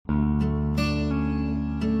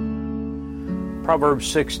Proverbs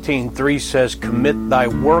 16:3 says, "Commit thy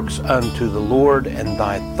works unto the Lord, and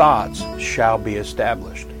thy thoughts shall be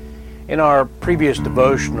established." In our previous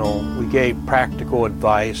devotional, we gave practical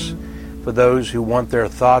advice for those who want their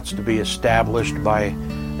thoughts to be established by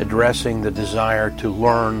addressing the desire to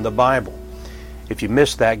learn the Bible. If you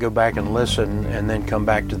missed that, go back and listen and then come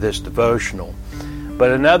back to this devotional. But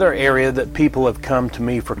another area that people have come to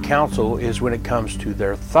me for counsel is when it comes to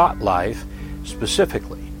their thought life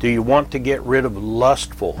specifically. Do you want to get rid of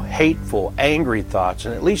lustful, hateful, angry thoughts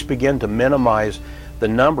and at least begin to minimize the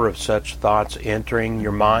number of such thoughts entering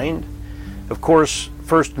your mind? Of course,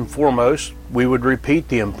 first and foremost, we would repeat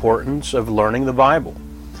the importance of learning the Bible.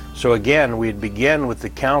 So again, we'd begin with the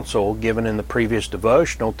counsel given in the previous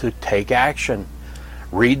devotional to take action.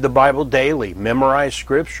 Read the Bible daily, memorize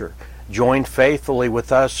Scripture, join faithfully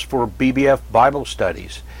with us for BBF Bible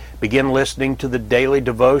studies. Begin listening to the daily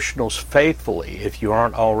devotionals faithfully, if you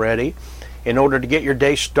aren't already, in order to get your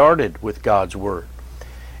day started with God's Word.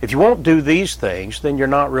 If you won't do these things, then you're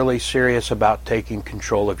not really serious about taking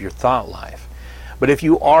control of your thought life. But if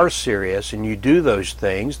you are serious and you do those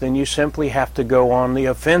things, then you simply have to go on the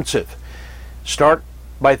offensive. Start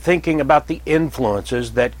by thinking about the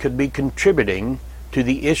influences that could be contributing to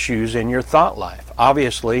the issues in your thought life.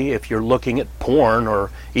 Obviously, if you're looking at porn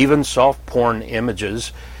or even soft porn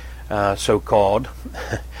images, so-called,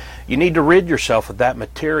 you need to rid yourself of that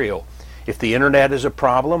material. If the internet is a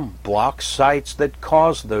problem, block sites that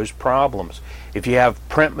cause those problems. If you have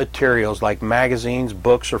print materials like magazines,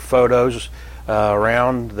 books, or photos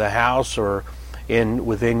around the house or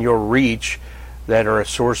within your reach that are a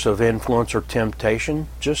source of influence or temptation,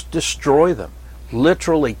 just destroy them.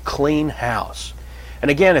 Literally clean house. And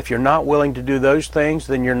again, if you're not willing to do those things,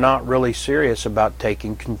 then you're not really serious about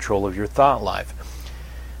taking control of your thought life.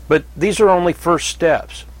 But these are only first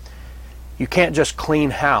steps. You can't just clean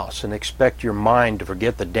house and expect your mind to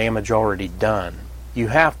forget the damage already done. You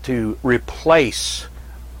have to replace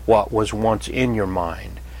what was once in your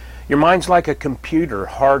mind. Your mind's like a computer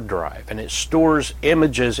hard drive, and it stores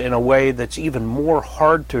images in a way that's even more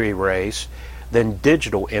hard to erase than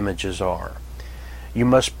digital images are. You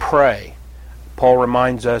must pray. Paul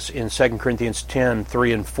reminds us in 2 Corinthians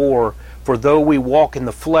 10:3 and 4, "For though we walk in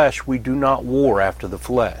the flesh, we do not war after the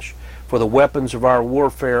flesh. For the weapons of our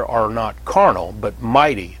warfare are not carnal, but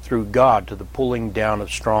mighty through God to the pulling down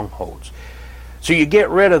of strongholds." So you get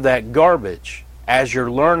rid of that garbage as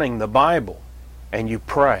you're learning the Bible, and you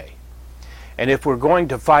pray. And if we're going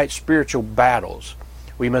to fight spiritual battles,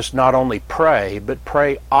 we must not only pray, but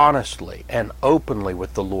pray honestly and openly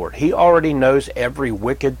with the Lord. He already knows every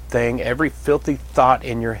wicked thing, every filthy thought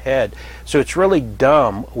in your head. So it's really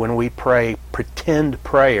dumb when we pray pretend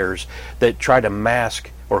prayers that try to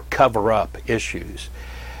mask or cover up issues.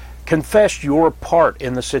 Confess your part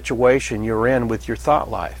in the situation you're in with your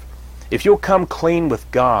thought life. If you'll come clean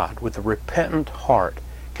with God with a repentant heart,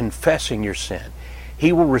 confessing your sin,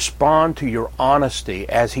 He will respond to your honesty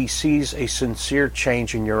as He sees a sincere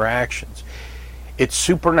change in your actions. It's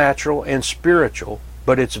supernatural and spiritual,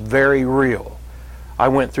 but it's very real. I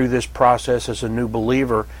went through this process as a new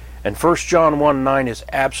believer, and 1 John 1:9 is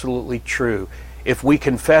absolutely true. If we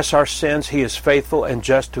confess our sins, He is faithful and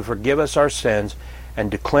just to forgive us our sins and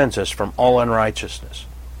to cleanse us from all unrighteousness.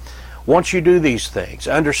 Once you do these things,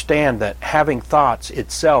 understand that having thoughts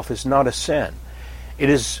itself is not a sin. It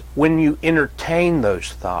is when you entertain those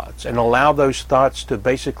thoughts and allow those thoughts to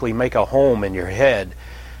basically make a home in your head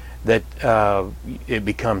that it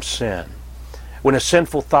becomes sin. When a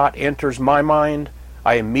sinful thought enters my mind,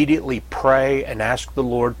 I immediately pray and ask the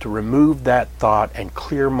Lord to remove that thought and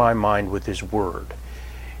clear my mind with His Word.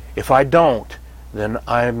 If I don't, then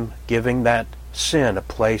I'm giving that sin a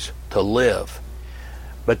place to live.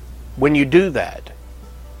 But when you do that,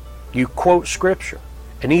 you quote Scripture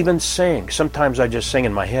and even sing. Sometimes I just sing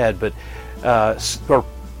in my head, but or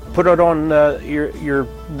put it on your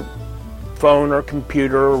phone or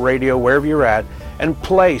computer or radio, wherever you're at, and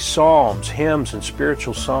play psalms, hymns, and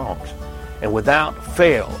spiritual songs. And without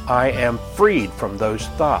fail, I am freed from those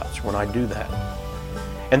thoughts when I do that.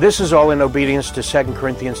 And this is all in obedience to 2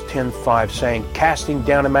 Corinthians 10:5, saying, "Casting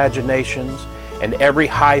down imaginations and every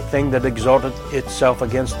high thing that exalteth itself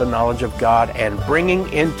against the knowledge of God, and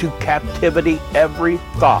bringing into captivity every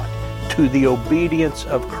thought to the obedience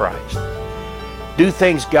of Christ." Do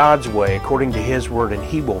things God's way according to His Word, and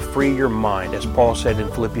He will free your mind, as Paul said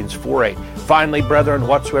in Philippians 4:8. "Finally, brethren,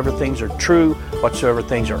 whatsoever things are true, whatsoever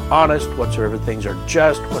things are honest, whatsoever things are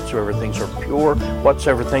just, whatsoever things are pure,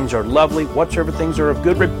 whatsoever things are lovely, whatsoever things are of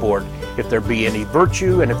good report, if there be any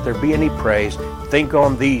virtue and if there be any praise, think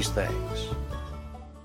on these things."